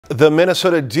The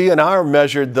Minnesota DNR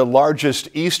measured the largest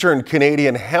eastern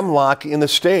Canadian hemlock in the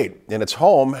state, and its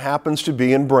home happens to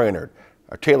be in Brainerd.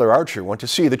 Our Taylor Archer went to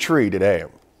see the tree today.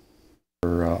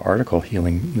 Her article, The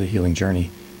Healing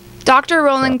Journey. Dr.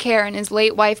 Roland Kerr and his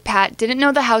late wife Pat didn't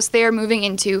know the house they are moving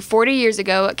into 40 years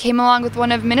ago came along with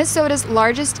one of Minnesota's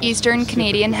largest eastern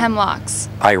Canadian hemlocks.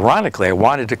 Ironically, I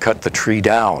wanted to cut the tree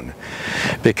down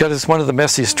because it's one of the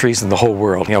messiest trees in the whole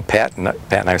world. You know, Pat and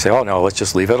I say, oh no, let's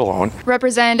just leave it alone.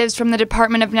 Representatives from the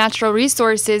Department of Natural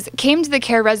Resources came to the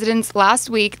Kerr residence last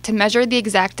week to measure the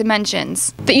exact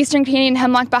dimensions. The eastern Canadian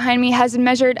hemlock behind me has been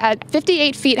measured at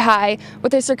 58 feet high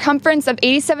with a circumference of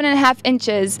 87.5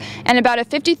 inches and about a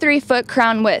 53-foot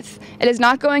crown width. It is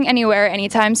not going anywhere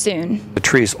anytime soon. The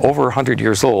tree is over 100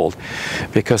 years old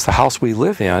because the house we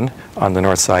live in on the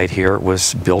north side here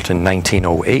was built in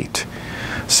 1908.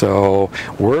 So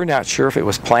we're not sure if it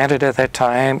was planted at that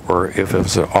time or if it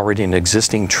was already an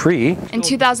existing tree. In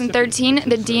 2013,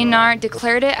 the DNR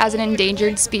declared it as an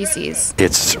endangered species.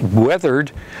 It's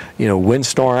weathered,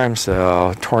 windstorms,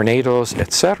 tornadoes,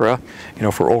 etc.,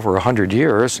 for over 100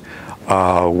 years.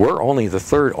 We're only the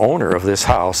third owner of this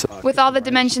house. With all the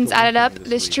dimensions added up,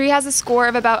 this tree has a score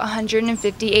of about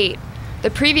 158. The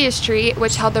previous tree,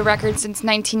 which held the record since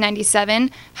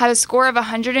 1997, had a score of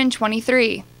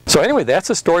 123. So anyway, that's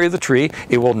the story of the tree.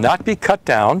 It will not be cut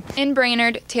down. In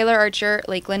Brainerd, Taylor Archer,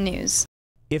 Lakeland News.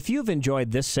 If you've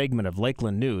enjoyed this segment of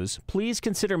Lakeland News, please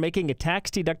consider making a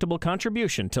tax-deductible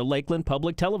contribution to Lakeland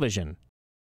Public Television.